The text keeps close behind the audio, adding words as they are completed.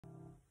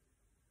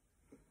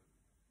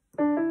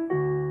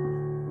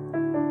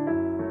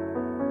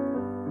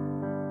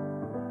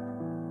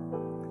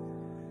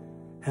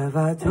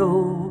Have I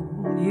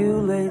told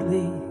you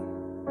lately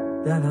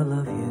that I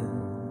love you?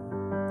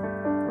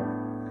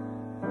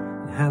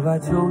 Have I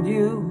told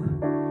you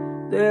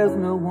there's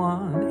no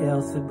one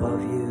else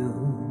above you?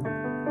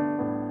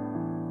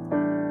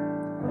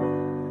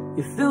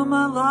 You fill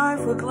my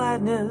life with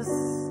gladness,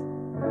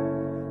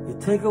 you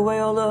take away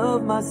all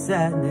of my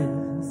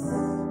sadness,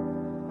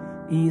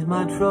 ease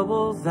my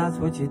troubles, that's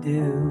what you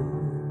do.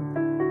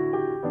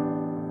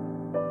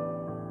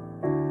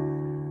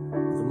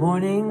 The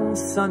morning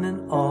sun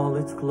in all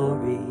its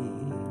glory,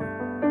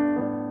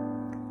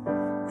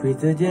 greet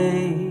the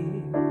day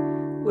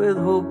with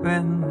hope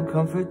and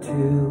comfort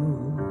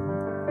too.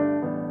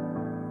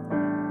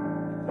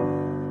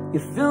 You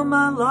fill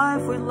my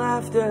life with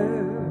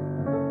laughter,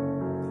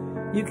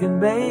 you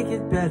can make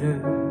it better,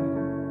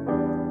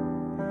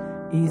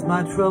 ease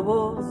my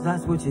troubles,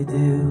 that's what you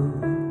do.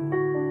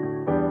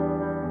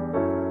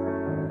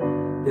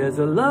 There's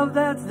a love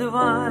that's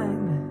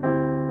divine,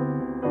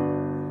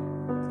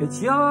 it's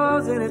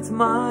yours and it's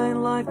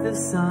mine like the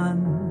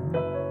sun.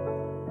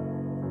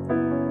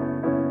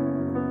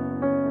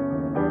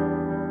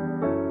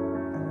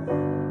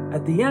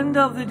 At the end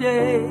of the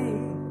day,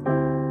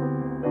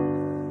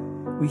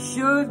 we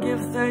should give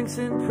thanks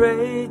and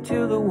pray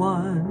to the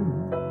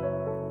one,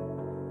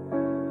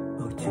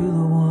 oh, to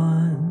the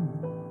one.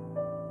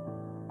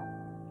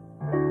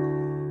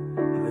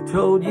 Have I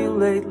told you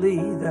lately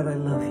that I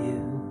love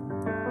you?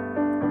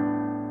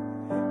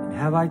 And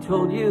have I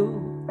told you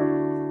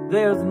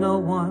there's no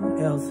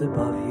one else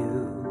above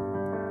you?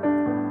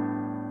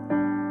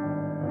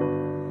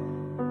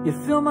 You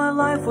fill my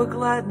life with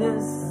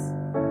gladness,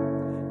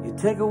 you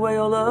take away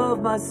all of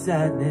my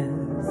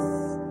sadness,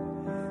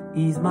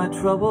 ease my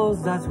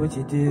troubles, that's what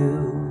you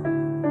do.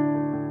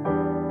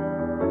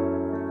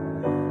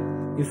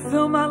 You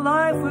fill my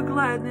life with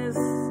gladness,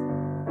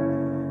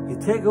 you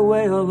take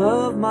away all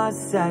of my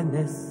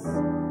sadness,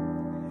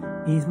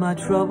 ease my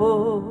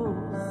troubles,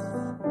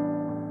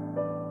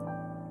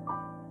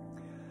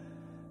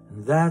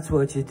 that's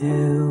what you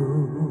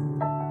do.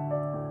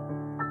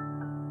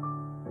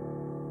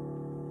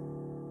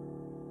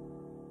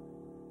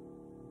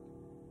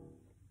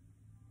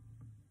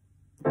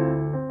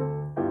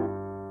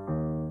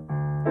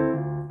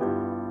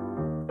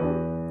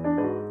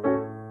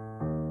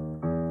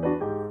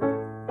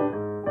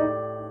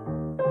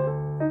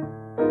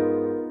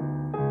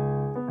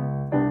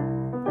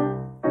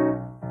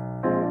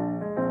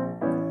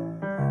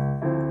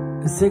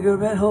 A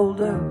cigarette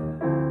holder,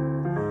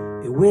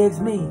 it wigs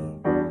me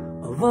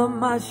over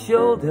my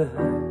shoulder.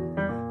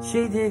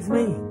 She digs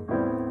me,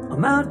 a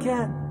mountain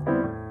cat,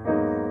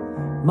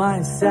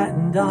 my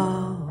satin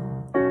doll.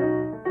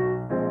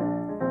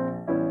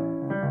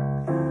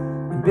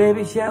 And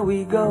baby, shall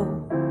we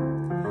go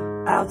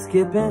out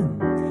skipping?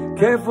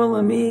 Careful,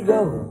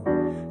 amigo,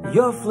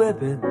 you're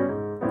flipping.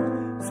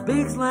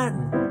 Speaks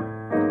Latin,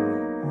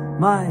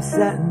 my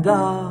satin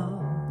doll.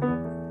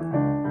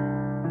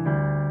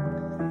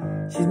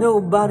 She's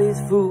nobody's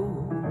fool,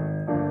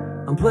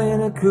 I'm playing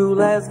it cool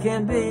as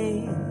can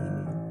be.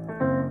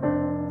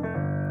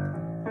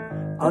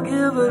 I'll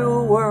give it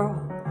a whirl,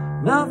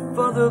 not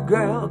for the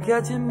girl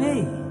catching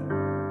me.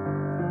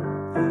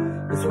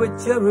 The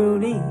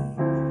switcheroony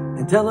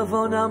and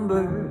telephone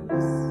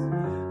numbers,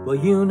 well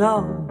you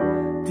know,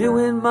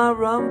 doing my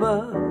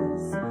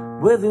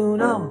rumbas with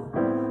Uno.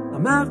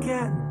 I'm out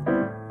catting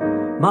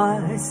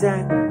my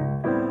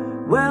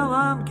satin, well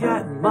I'm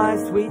catting my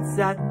sweet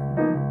satin.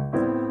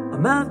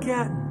 I'm out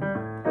catting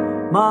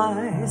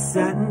my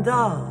satin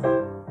doll.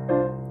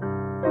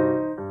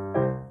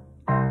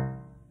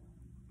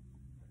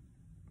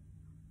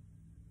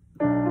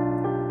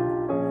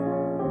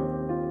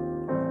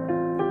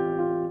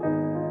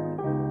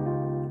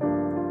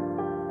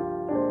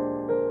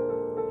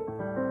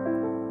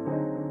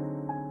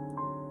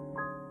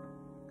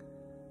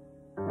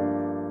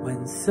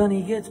 When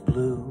Sunny gets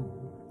blue,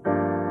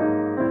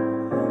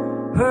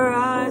 her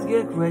eyes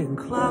get gray and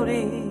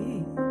cloudy.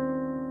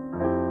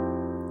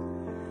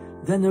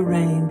 Then the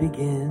rain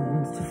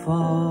begins to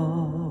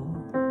fall.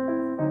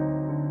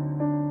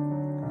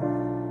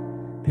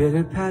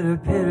 Pitter patter,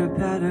 pitter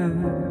patter.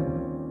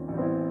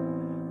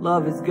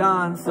 Love is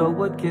gone, so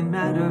what can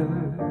matter?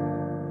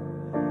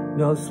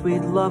 No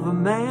sweet love a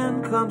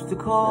man comes to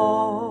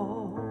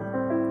call.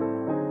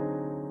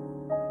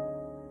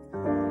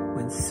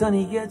 When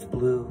Sunny gets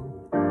blue,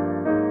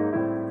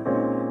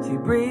 she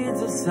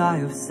breathes a sigh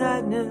of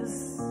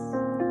sadness,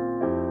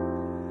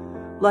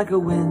 like a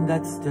wind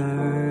that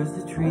stirs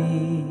the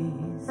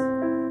trees,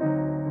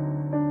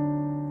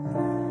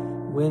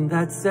 wind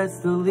that sets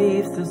the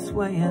leaves to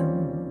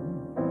swaying,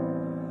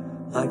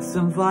 like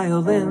some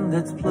violin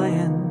that's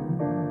playing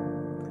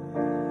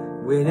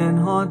with an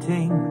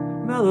haunting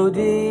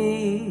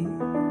melody.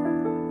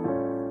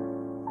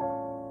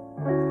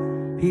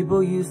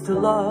 People used to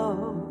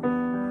love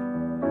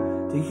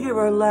to hear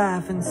her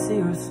laugh and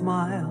see her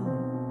smile.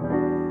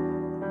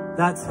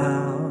 That's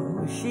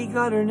how she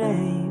got her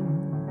name.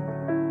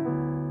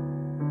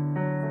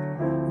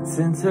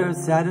 Since her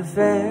sad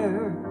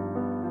affair,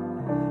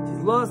 she's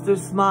lost her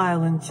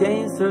smile and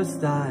changed her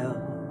style.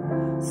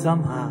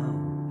 Somehow,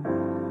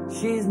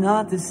 she's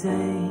not the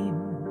same.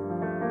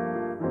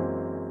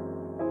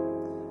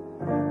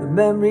 The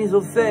memories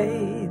will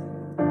fade,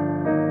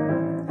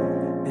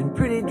 and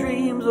pretty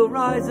dreams will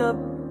rise up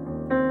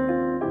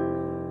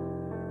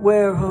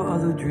where her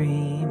other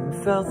dream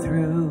fell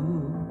through.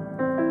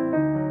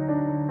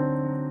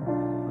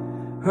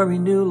 Hurry,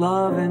 new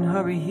love, and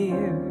hurry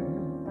here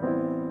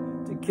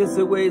to kiss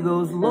away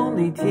those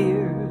lonely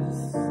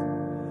tears.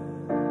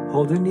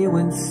 Hold her near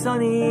when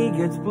sunny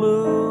gets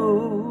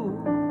blue.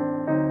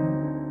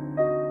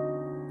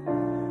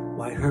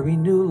 Why hurry,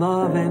 new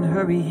love, and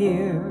hurry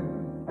here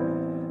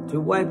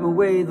to wipe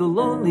away the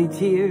lonely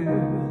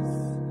tears,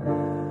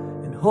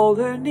 and hold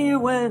her near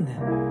when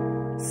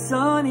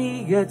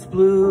sunny gets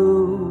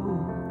blue.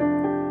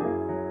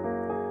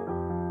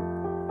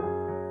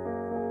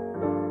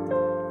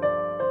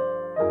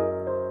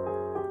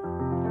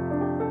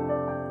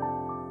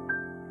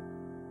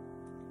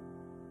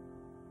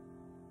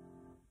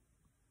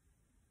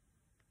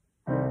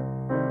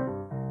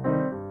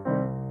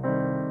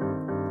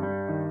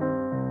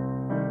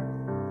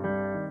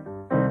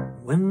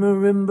 When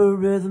marimba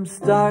rhythms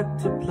start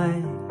to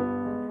play,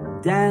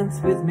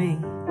 dance with me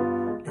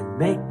and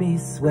make me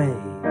sway.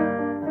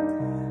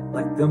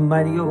 Like the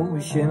mighty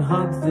ocean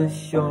hugs the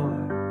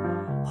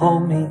shore,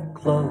 hold me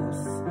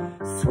close,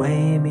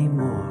 sway me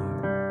more.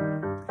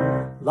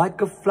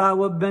 Like a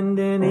flower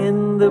bending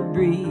in the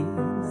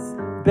breeze,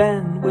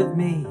 bend with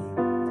me,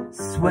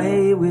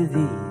 sway with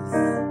ease.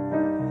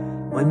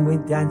 When we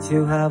dance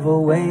you have a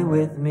way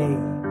with me,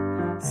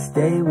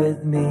 stay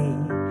with me,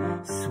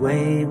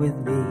 sway with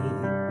me.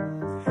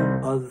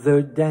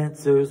 Other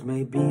dancers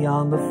may be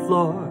on the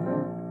floor,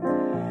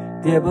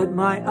 dear, but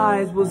my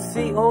eyes will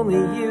see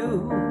only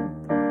you.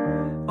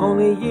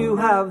 Only you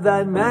have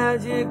that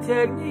magic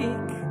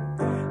technique.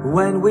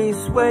 When we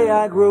sway,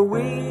 I grow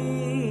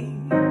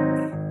weak.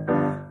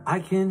 I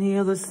can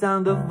hear the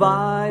sound of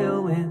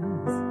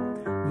violins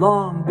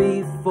long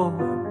before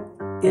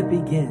it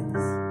begins.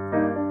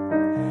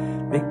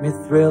 Make me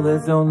thrill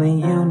as only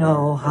you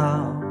know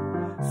how.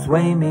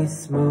 Sway me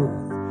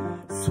smooth,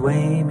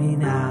 sway me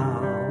now.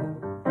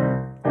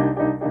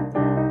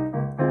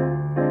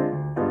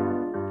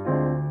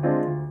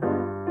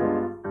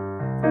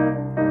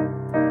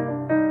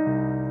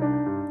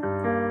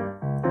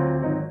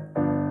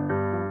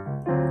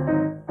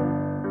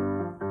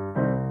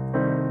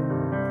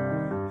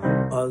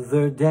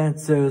 Other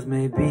dancers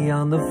may be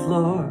on the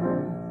floor,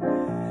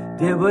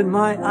 dear, but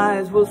my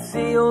eyes will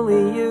see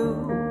only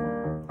you.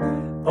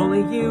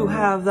 Only you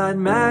have that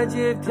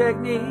magic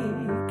technique.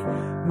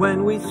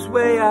 When we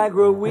sway, I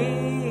grow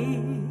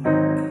weak.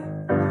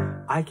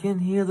 I can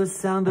hear the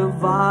sound of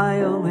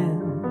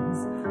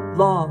violins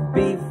long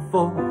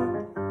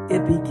before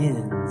it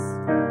begins.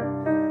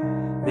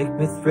 Make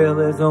me thrill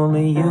as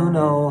only you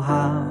know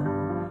how.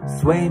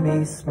 Sway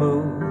me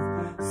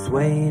smooth,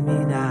 sway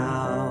me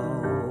now.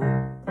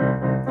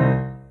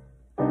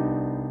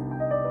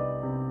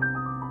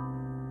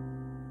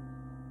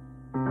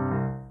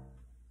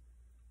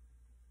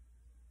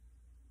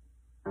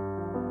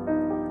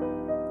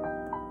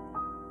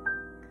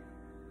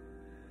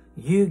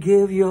 You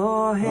give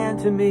your hand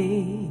to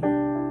me,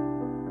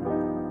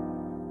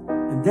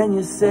 and then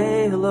you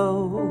say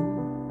hello,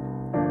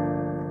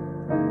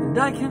 and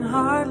I can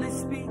hardly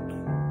speak.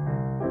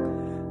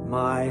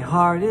 My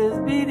heart is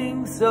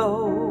beating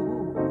so,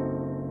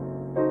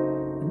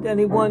 and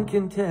anyone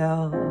can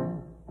tell.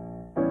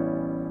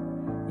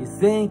 You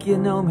think you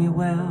know me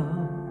well,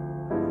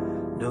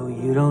 no,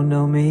 you don't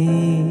know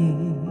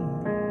me.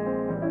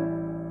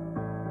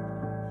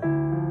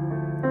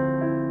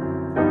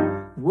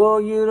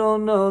 Well, you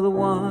don't know the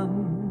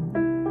one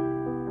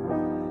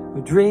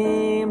who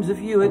dreams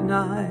of you at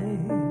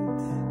night,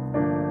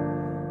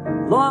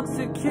 longs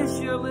to kiss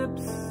your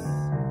lips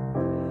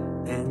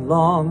and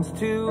longs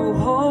to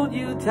hold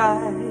you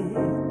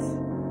tight.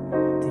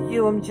 To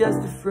you I'm just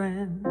a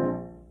friend,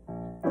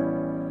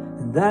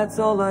 and that's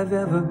all I've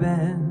ever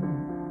been.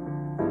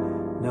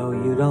 No,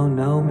 you don't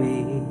know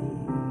me.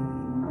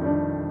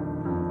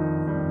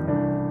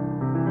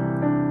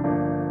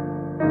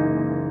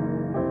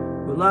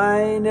 Well,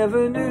 I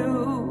never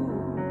knew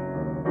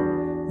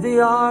the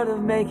art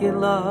of making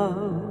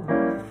love,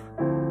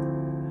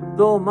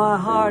 though my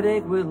heart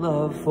ached with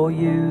love for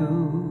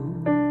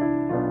you.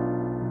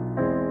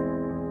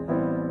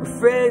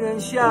 Afraid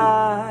and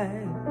shy,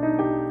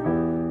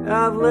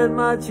 I've let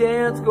my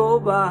chance go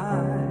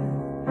by,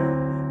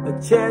 a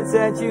chance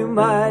that you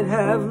might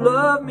have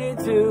loved me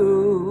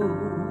too.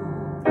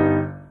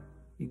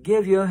 You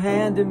give your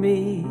hand to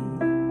me,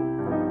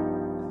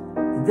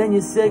 and then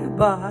you say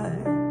goodbye.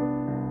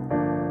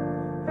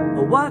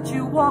 I'll watch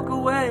you walk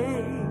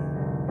away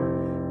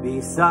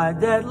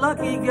beside that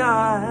lucky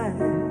guy,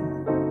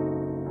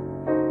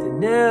 to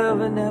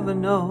never, never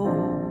know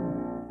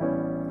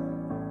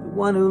the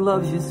one who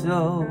loves you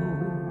so.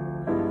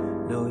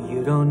 No,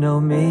 you don't know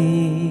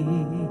me.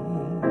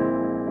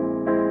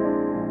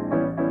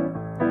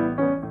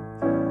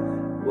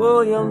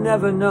 Well, you'll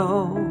never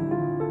know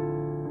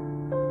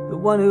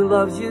one who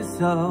loves you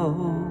so.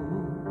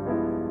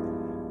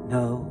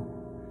 No,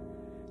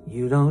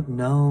 you don't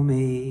know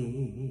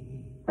me.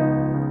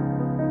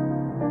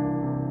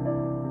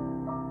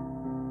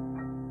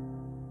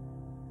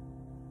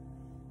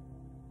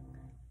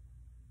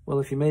 Well,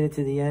 if you made it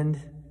to the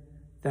end,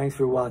 thanks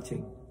for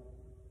watching.